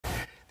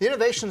The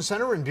Innovation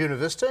Center in Buena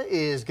Vista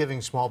is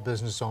giving small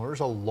business owners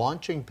a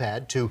launching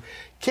pad to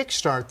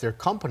kickstart their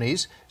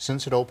companies.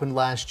 Since it opened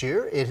last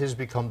year, it has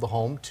become the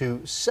home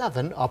to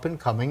 7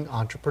 up-and-coming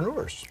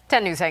entrepreneurs.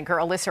 10 News anchor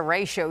Alyssa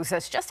Ray shows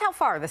us just how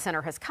far the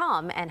center has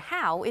come and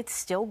how it's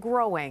still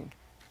growing.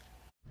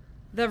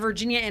 The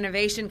Virginia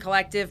Innovation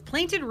Collective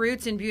planted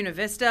roots in Buena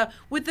Vista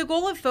with the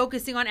goal of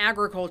focusing on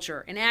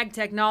agriculture and ag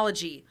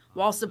technology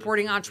while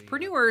supporting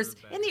entrepreneurs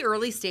in the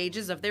early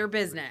stages of their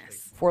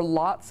business. For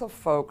lots of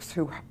folks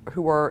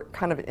who are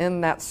kind of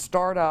in that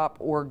startup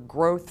or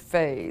growth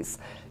phase,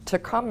 to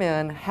come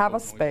in, have a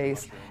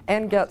space,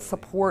 and get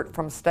support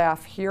from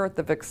staff here at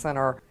the Vic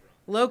Center.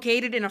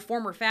 Located in a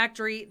former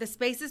factory, the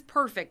space is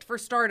perfect for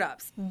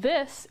startups.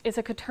 This is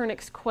a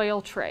Coturnix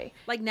quail tray.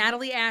 Like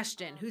Natalie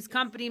Ashton, whose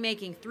company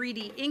making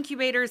 3D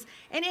incubators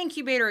and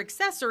incubator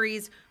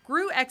accessories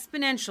grew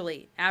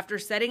exponentially after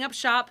setting up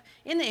shop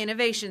in the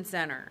Innovation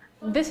Center.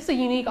 This is a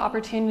unique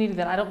opportunity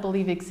that I don't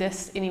believe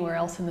exists anywhere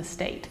else in the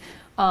state.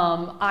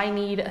 I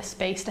need a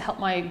space to help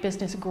my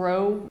business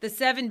grow. The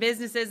 7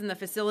 businesses in the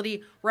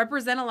facility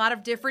represent a lot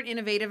of different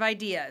innovative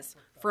ideas,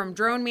 from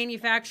drone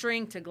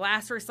manufacturing to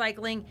glass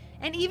recycling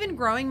and even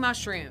growing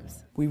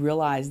mushrooms. We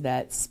realize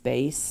that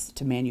space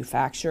to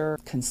manufacture,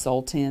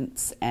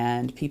 consultants,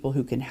 and people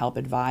who can help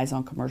advise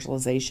on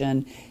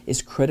commercialization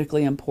is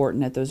critically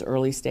important at those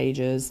early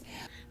stages.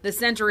 The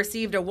center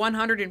received a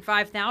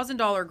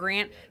 $105,000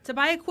 grant to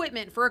buy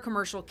equipment for a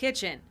commercial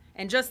kitchen.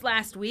 And just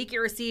last week, it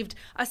received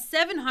a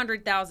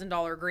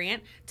 $700,000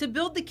 grant to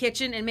build the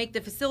kitchen and make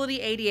the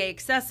facility ADA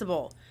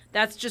accessible.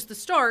 That's just the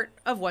start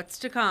of what's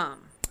to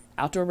come.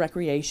 Outdoor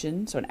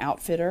recreation, so an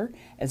outfitter,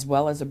 as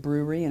well as a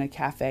brewery and a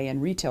cafe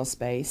and retail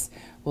space,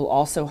 will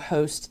also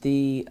host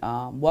the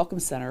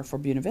Welcome Center for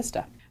Buena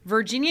Vista.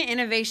 Virginia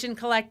Innovation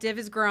Collective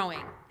is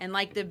growing, and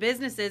like the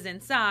businesses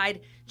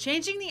inside,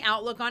 changing the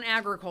outlook on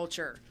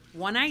agriculture,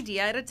 one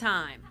idea at a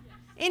time.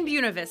 In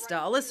Buena Vista,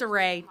 Alyssa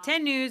Ray,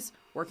 10 News,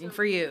 working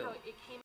for you.